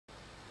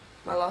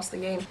I lost the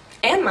game.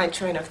 And my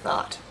train of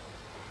thought.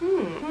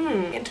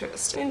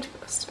 Interesting.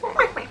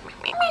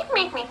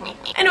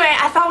 Anyway,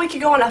 I thought we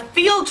could go on a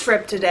field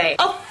trip today.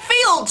 A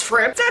field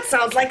trip? That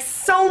sounds like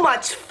so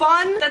much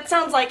fun. That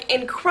sounds like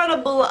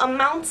incredible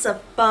amounts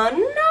of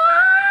fun.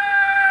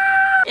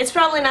 It's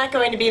probably not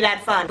going to be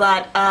that fun,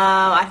 but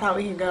I thought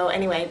we could go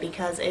anyway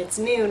because it's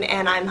noon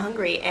and I'm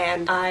hungry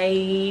and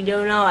I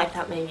don't know, I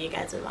thought maybe you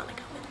guys would want to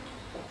go with me.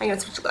 I'm gonna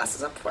switch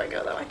glasses up before I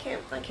go though. I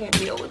can't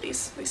deal with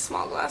these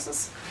small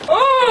glasses.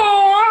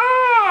 Oh!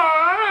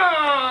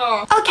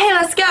 Okay,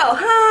 let's go,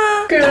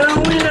 huh?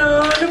 Going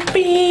on a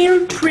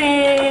field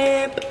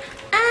trip.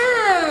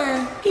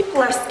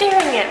 People are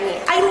staring at me.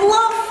 I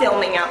love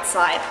filming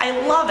outside. I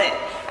love it.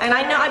 And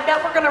I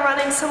bet we're gonna run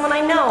into someone I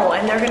know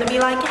and they're gonna be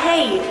like,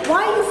 hey,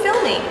 why are you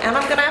filming? And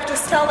I'm gonna have to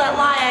tell that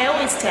lie I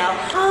always tell.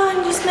 Oh,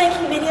 I'm just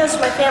making videos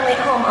for my family at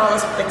home. All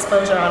this with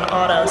exposure on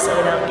auto so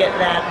we don't get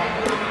that.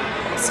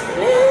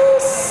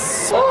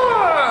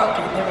 Oh,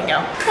 okay, there we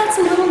go. That's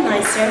a little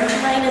nicer.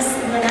 Mine is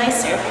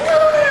nicer.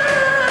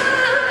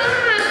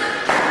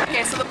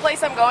 Okay, so the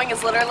place I'm going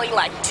is literally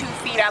like 2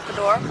 feet out the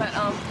door, but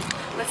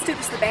let's do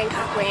this the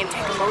Bangkok way and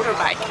take a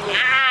motorbike.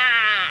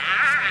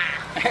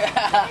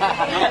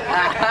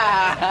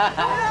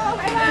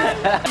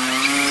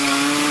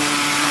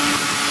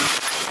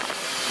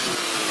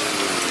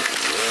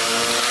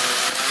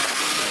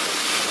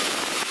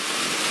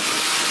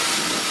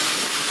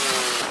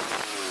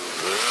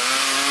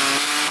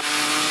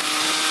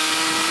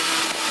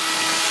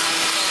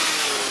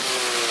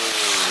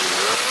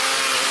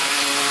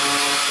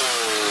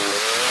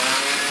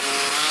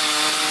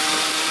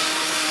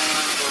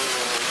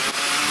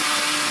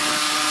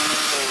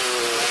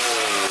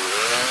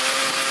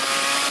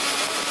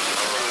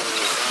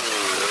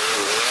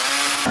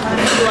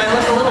 Do I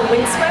look a little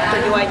windswept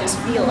or do I just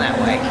feel that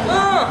way?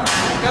 Oh,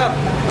 go.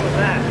 Look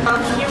at that.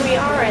 Here we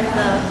are at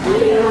the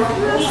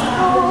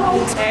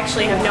I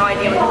actually have no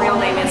idea what the real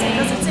name is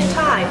because it's in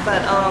Thai,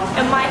 but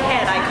in my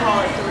head I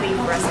call it the Leaf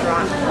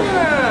Restaurant.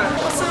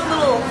 Let's do a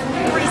little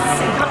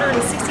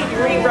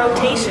 360-degree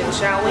rotation,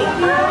 shall we?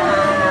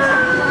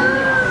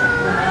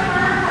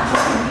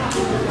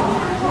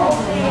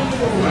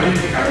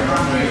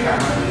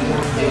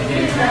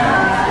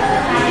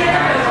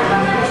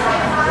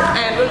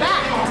 And we're back.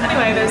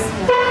 Anyway, there's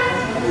a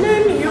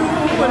menu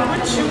in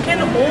which you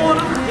can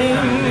order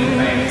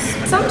things.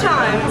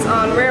 Sometimes,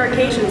 on rare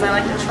occasions, I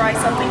like to try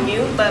something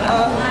new, but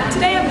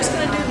today I'm just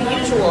going to do the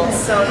usual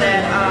so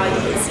that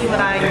you can see what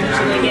I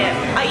usually get.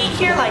 I eat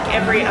here like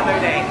every other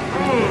day.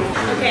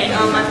 Okay,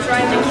 I've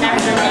tried the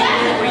camera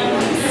menu where you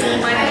can see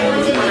my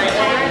food when I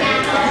order.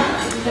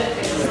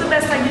 This is the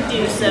best I could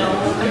do, so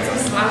I'm so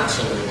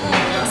slouching.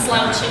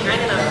 I'm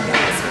gonna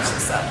switch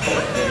this up.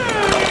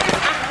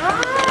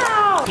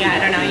 Yeah, I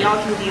don't know,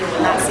 y'all can deal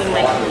with not seeing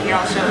my food here,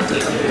 I'll show it to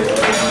you.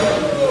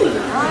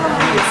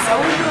 It's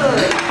so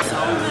good. So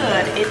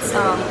good. It's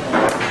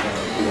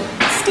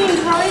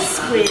steamed rice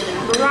with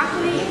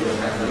broccoli,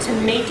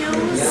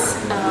 tomatoes,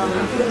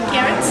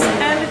 carrots,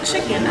 and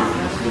chicken.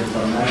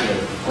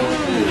 Amazing.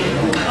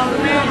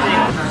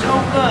 So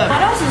good.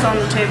 What else is on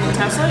the table,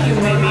 Tessa? You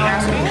may be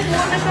asking. Let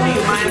me show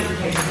you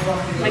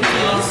my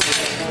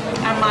keys.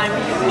 And my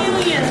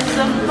millions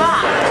of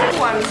baht.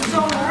 Oh, I'm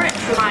so rich.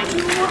 My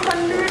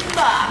 200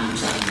 baht.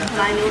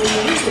 And I know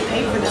you used to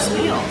pay for this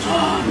meal.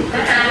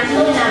 Okay,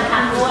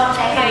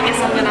 I guess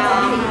I'm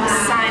gonna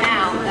sign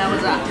out. That was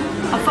a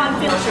fun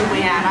field trip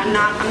we had. I'm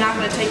not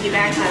gonna take you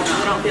back because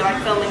I don't feel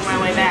like filming my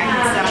way back.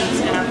 Instead,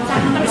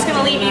 I'm just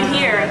gonna leave you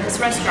here at this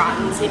restaurant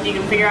and see if you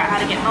can figure out how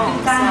to get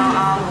home. So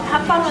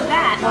have fun with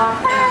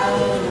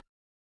that.